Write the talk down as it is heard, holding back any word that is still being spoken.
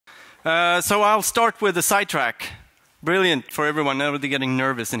So I'll start with the sidetrack. Brilliant for everyone. Now they're getting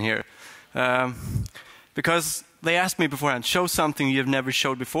nervous in here. Because they asked me beforehand, show something you've never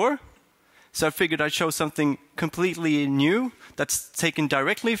showed before. So I figured I'd show something completely new that's taken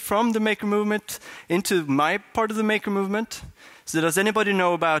directly from the maker movement into my part of the maker movement. So does anybody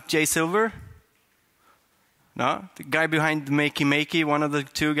know about Jay Silver? No? The guy behind the Makey Makey, one of the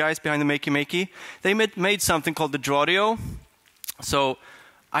two guys behind the Makey Makey. They made something called the Drawdio. So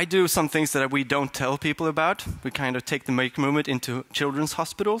I do some things that we don't tell people about. We kind of take the maker movement into children's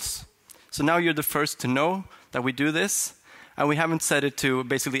hospitals. So now you're the first to know that we do this. And we haven't said it to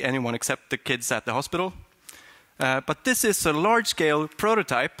basically anyone except the kids at the hospital. But this is a large-scale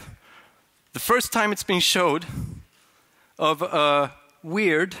prototype. The first time it's been showed of a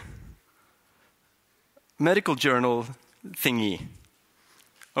weird medical journal thingy.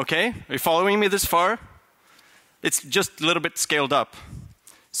 Okay? Are you following me this far? It's just a little bit scaled up.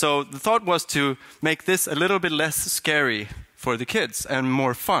 So the thought was to make this a little bit less scary for the kids and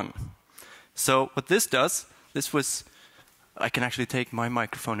more fun. So what this does, I can actually take my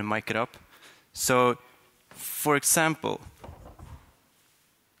microphone and mic it up. So, for example,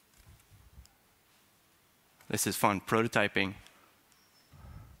 this is fun, prototyping.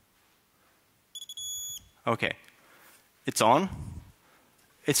 Okay, it's on.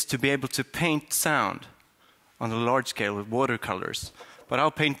 It's to be able to paint sound on a large scale with watercolors. But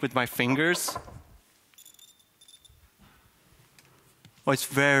I'll paint with my fingers. Oh, it's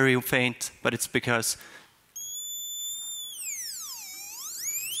very faint, but it's because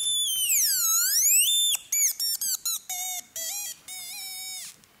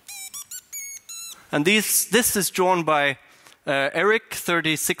and this is drawn by Erik,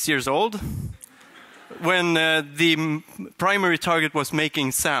 36 years old, when the primary target was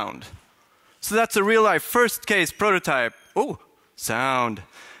making sound. So that's a real-life first case prototype. Oh, sound.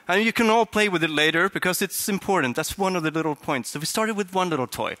 And you can all play with it later because it's important. That's one of the little points. So we started with one little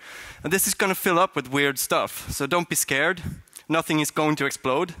toy. And this is going to fill up with weird stuff. So don't be scared. Nothing is going to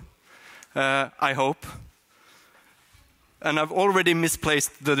explode. I hope. And I've already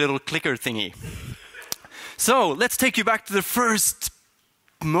misplaced the little clicker thingy. So let's take you back to the first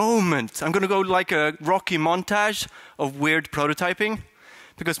moment. I'm going to go like a Rocky montage of weird prototyping,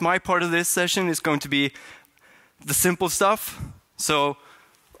 because my part of this session is going to be the simple stuff. So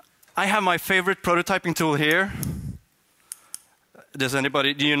I have my favorite prototyping tool here. Do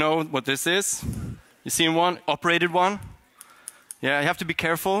you know what this is? You seen one? Operated one? Yeah, you have to be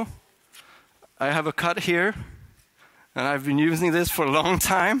careful. I have a cut here, and I've been using this for a long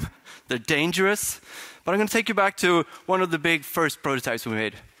time. They're dangerous. But I'm going to take you back to one of the big first prototypes we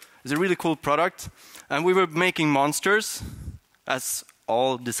made. It's a really cool product. And we were making monsters, as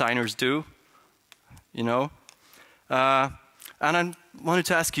all designers do, you know. And I wanted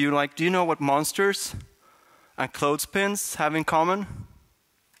to ask you, like, do you know what monsters and clothespins have in common?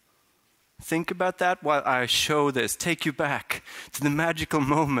 Think about that while I show this. Take you back to the magical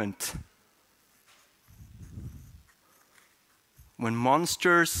moment when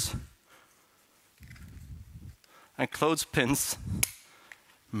monsters and clothespins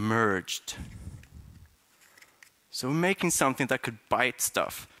merged. So we're making something that could bite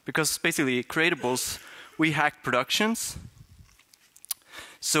stuff. Because basically, Creatables, we hacked productions.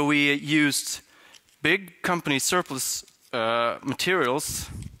 So we used big company surplus materials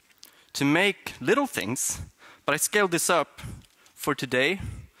to make little things. But I scaled this up for today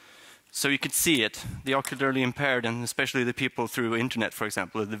so you could see it, the ocularly impaired, and especially the people through internet, for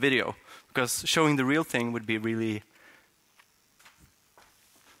example, the video. Because showing the real thing would be really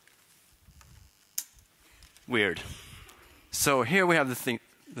weird. So here we have the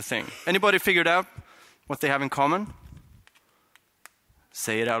thing. Anybody figured out what they have in common?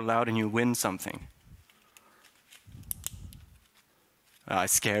 Say it out loud and you win something.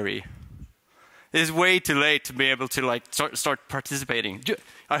 It's scary. It's way too late to be able to like start participating.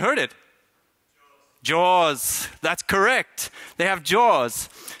 I heard it. Jaws. That's correct. They have jaws.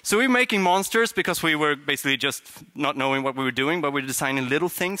 So we're making monsters because we were basically just not knowing what we were doing, but we're designing little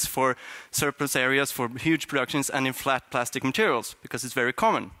things for surplus areas, for huge productions, and in flat plastic materials, because it's very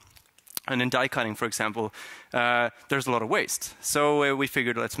common. And in die cutting, for example, there's a lot of waste. So we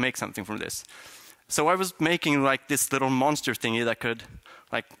figured, let's make something from this. So I was making like this little monster thingy that could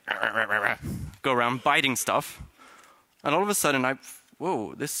like go around biting stuff. And all of a sudden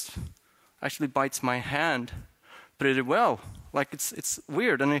whoa, this actually bites my hand pretty well. Like it's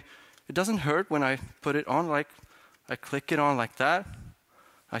weird, and it doesn't hurt when I put it on. Like I click it on like that,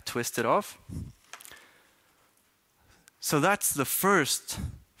 I twist it off. So that's the first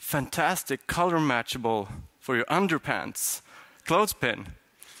fantastic color matchable for your underpants clothespin.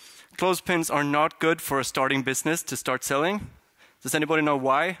 clothespins are not good for a starting business to start selling. Does anybody know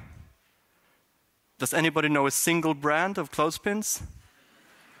why? Does anybody know a single brand of clothespins?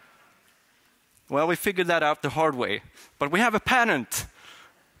 Well, we figured that out the hard way. But we have a patent.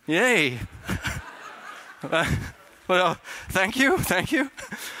 Yay! Well, thank you.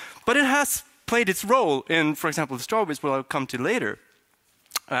 But it has played its role in, for example, the strawberries, which I'll come to later.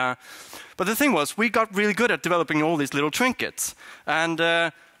 But the thing was, we got really good at developing all these little trinkets. And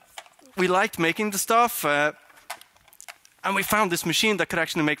we liked making the stuff. And we found this machine that could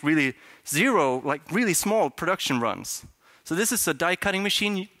actually make really really small production runs. So this is a die cutting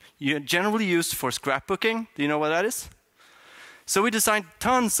machine generally used for scrapbooking. Do you know what that is? So we designed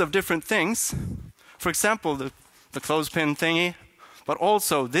tons of different things. For example, the clothespin thingy, but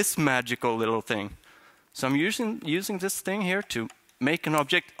also this magical little thing. So I'm using this thing here to make an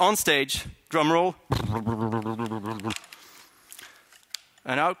object on stage. Drum roll.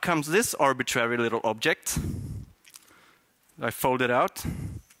 And out comes this arbitrary little object. I fold it out.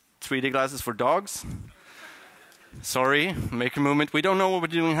 3D glasses for dogs. Sorry, make a movement. We don't know what we're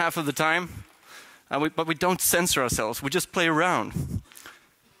doing half of the time. But we don't censor ourselves. We just play around.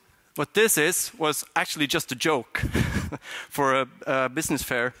 What this was actually just a joke for a business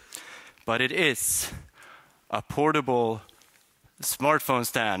fair. But it is a portable smartphone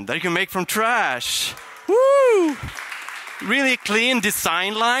stand that you can make from trash. Woo! Really clean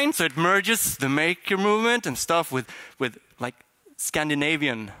design line, so it merges the maker movement and stuff with like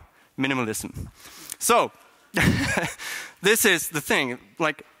Scandinavian minimalism. So this is the thing,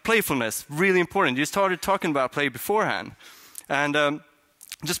 like playfulness, really important. You started talking about play beforehand, and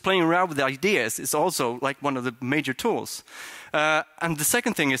just playing around with the ideas is also like one of the major tools. And the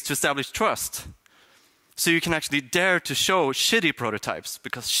second thing is to establish trust. So you can actually dare to show shitty prototypes,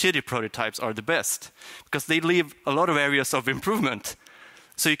 because shitty prototypes are the best, because they leave a lot of areas of improvement.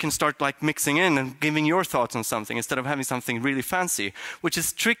 So you can start like mixing in and giving your thoughts on something instead of having something really fancy, which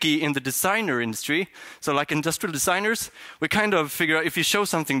is tricky in the designer industry. So like industrial designers, we kind of figure out if you show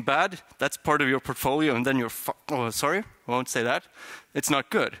something bad, that's part of your portfolio, and then you're, oh, sorry, I won't say that. It's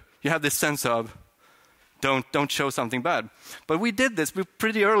not good. You have this sense of, don't show something bad. But we did this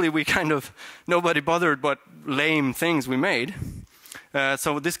pretty early. We kind of, nobody bothered what lame things we made.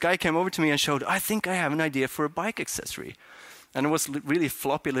 So this guy came over to me and showed, I think I have an idea for a bike accessory. And it was really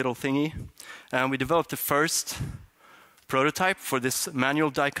floppy little thingy. And we developed the first prototype for this manual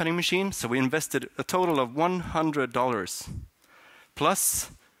die cutting machine. So we invested a total of $100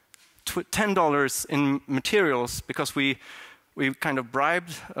 plus $10 in materials, because we kind of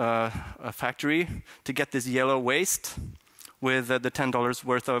bribed a factory to get this yellow waste with the $10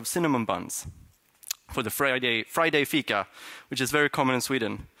 worth of cinnamon buns for the Friday fika, which is very common in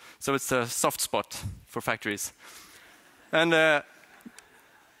Sweden. So it's a soft spot for factories. And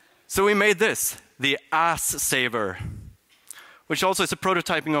so we made this, the Ass Saver, which also is a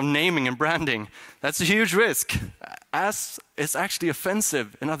prototyping of naming and branding. That's a huge risk. Ass is actually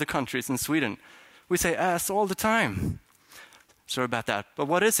offensive in other countries in Sweden. We say ass all the time. Sorry about that, but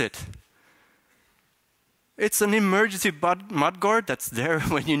what is it? It's an emergency mud guard that's there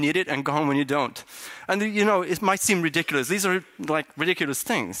when you need it and gone when you don't. And you know, it might seem ridiculous. These are like ridiculous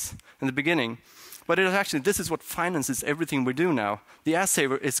things in the beginning. But it is actually, this is what finances everything we do now. The Ass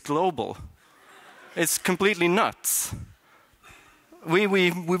Saver is global. It's completely nuts. We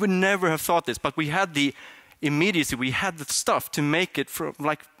would never have thought this, but we had the immediacy, we had the stuff to make it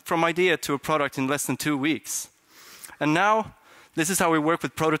from idea to a product in less than 2 weeks. And now, this is how we work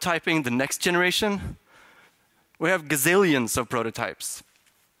with prototyping the next generation. We have gazillions of prototypes.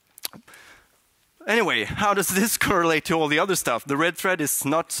 Anyway, how does this correlate to all the other stuff? The red thread is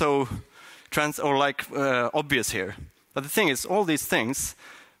not so obvious here. But the thing is, all these things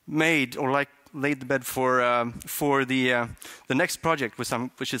made or laid the bed for the next project,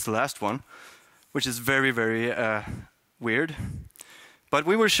 which is the last one, which is very, very weird. But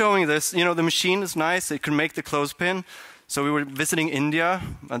we were showing this. You know, the machine is nice. It can make the clothespin. So we were visiting India,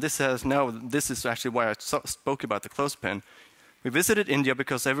 and this is actually why I spoke about the clothespin. We visited India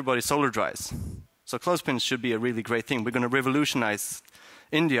because everybody solar dries. So clothespins should be a really great thing. We're going to revolutionize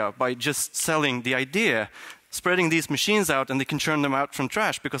India by just selling the idea, spreading these machines out, and they can churn them out from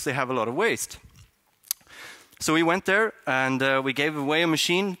trash because they have a lot of waste. So we went there, and we gave away a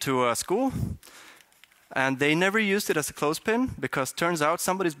machine to a school, and they never used it as a clothespin because turns out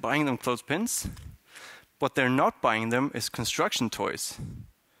somebody's buying them clothespins. What they're not buying them is construction toys.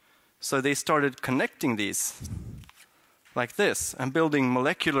 So they started connecting these like this and building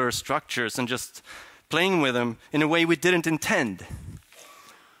molecular structures and just playing with them in a way we didn't intend.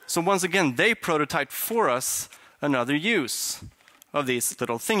 So once again, they prototyped for us another use. of these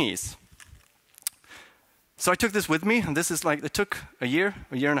little thingies. So I took this with me, and this is like, it took a year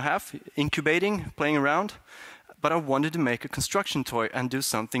and a half, incubating, playing around, but I wanted to make a construction toy and do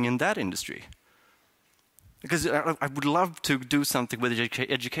something in that industry. Because I would love to do something with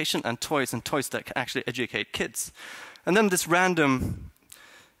education and toys that can actually educate kids. And then this random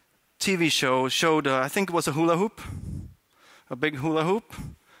TV show showed, I think it was a hula hoop, a big hula hoop,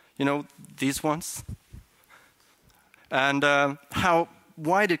 you know, these ones. And how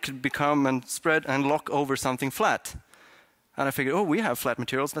wide it could become and spread and lock over something flat. And I figured, oh, we have flat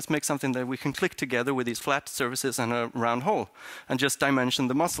materials. Let's make something that we can click together with these flat surfaces and a round hole and just dimension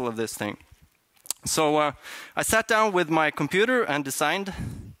the muscle of this thing. So I sat down with my computer and designed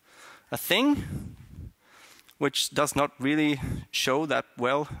a thing, which does not really show that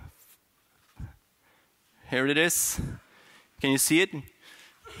well. Here it is. Can you see it?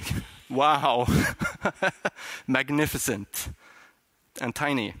 Wow. Magnificent. And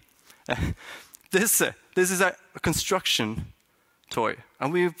tiny. This is a construction toy,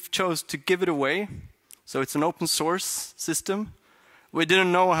 and we chose to give it away. So it's an open source system. We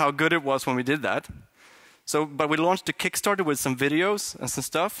didn't know how good it was when we did that. So, but we launched a Kickstarter with some videos and some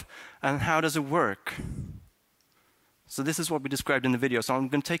stuff. And how does it work? So this is what we described in the video. So I'm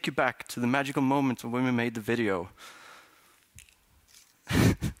going to take you back to the magical moment when we made the video.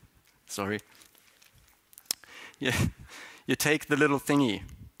 Sorry. Yeah. You take the little thingy.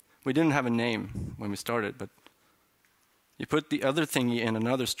 We didn't have a name when we started, but you put the other thingy in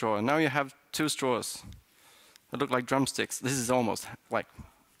another straw, and now you have 2 straws that look like drumsticks. This is almost like,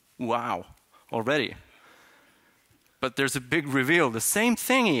 wow, already. But there's a big reveal. The same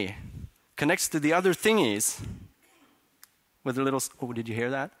thingy connects to the other thingies with a little, oh, did you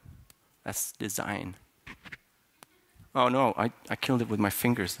hear that? That's design. Oh no, I killed it with my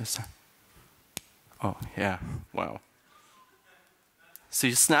fingers. Oh yeah, wow. So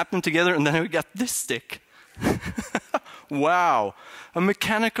you snap them together, and then we got this stick. Wow, a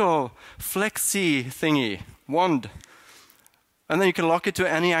mechanical flexi thingy, wand. And then you can lock it to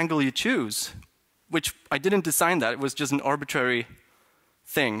any angle you choose, which I didn't design that. It was just an arbitrary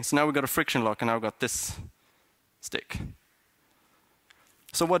thing. So now we've got a friction lock, and now we've got this stick.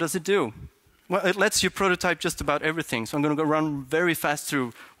 So what does it do? Well, it lets you prototype just about everything. So I'm going to go run very fast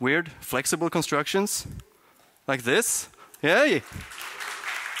through weird, flexible constructions, like this. Yay!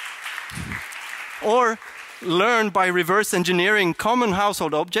 Or learn by reverse engineering common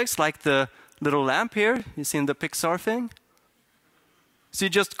household objects, like the little lamp here, you see in the Pixar thing. So you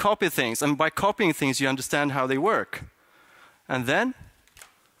just copy things, and by copying things, you understand how they work. And then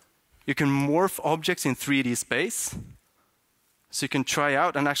you can morph objects in 3D space. So you can try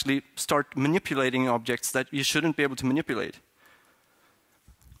out and actually start manipulating objects that you shouldn't be able to manipulate.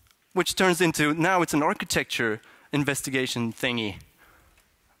 Which turns into, now it's an architecture investigation thingy.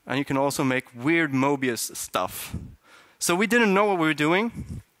 And you can also make weird Mobius stuff. So we didn't know what we were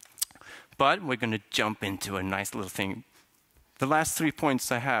doing, but we're going to jump into a nice little thing. The last 3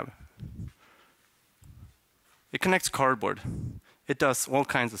 points I have. It connects cardboard. It does all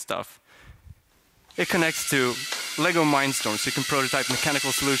kinds of stuff. It connects to Lego Mindstorm, so you can prototype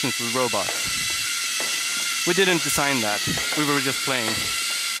mechanical solutions with robots. We didn't design that. We were just playing.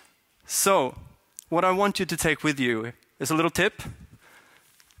 So, what I want you to take with you is a little tip.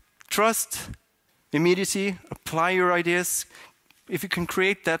 Trust, immediacy, apply your ideas. If you can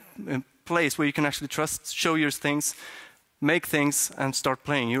create that place where you can actually trust, show your things, make things, and start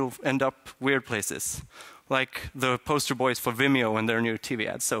playing, you'll end up weird places, like the poster boys for Vimeo and their new TV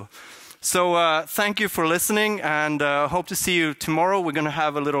ads. So thank you for listening, and hope to see you tomorrow. We're going to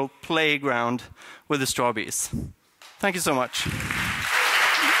have a little playground with the strawberries. Thank you so much.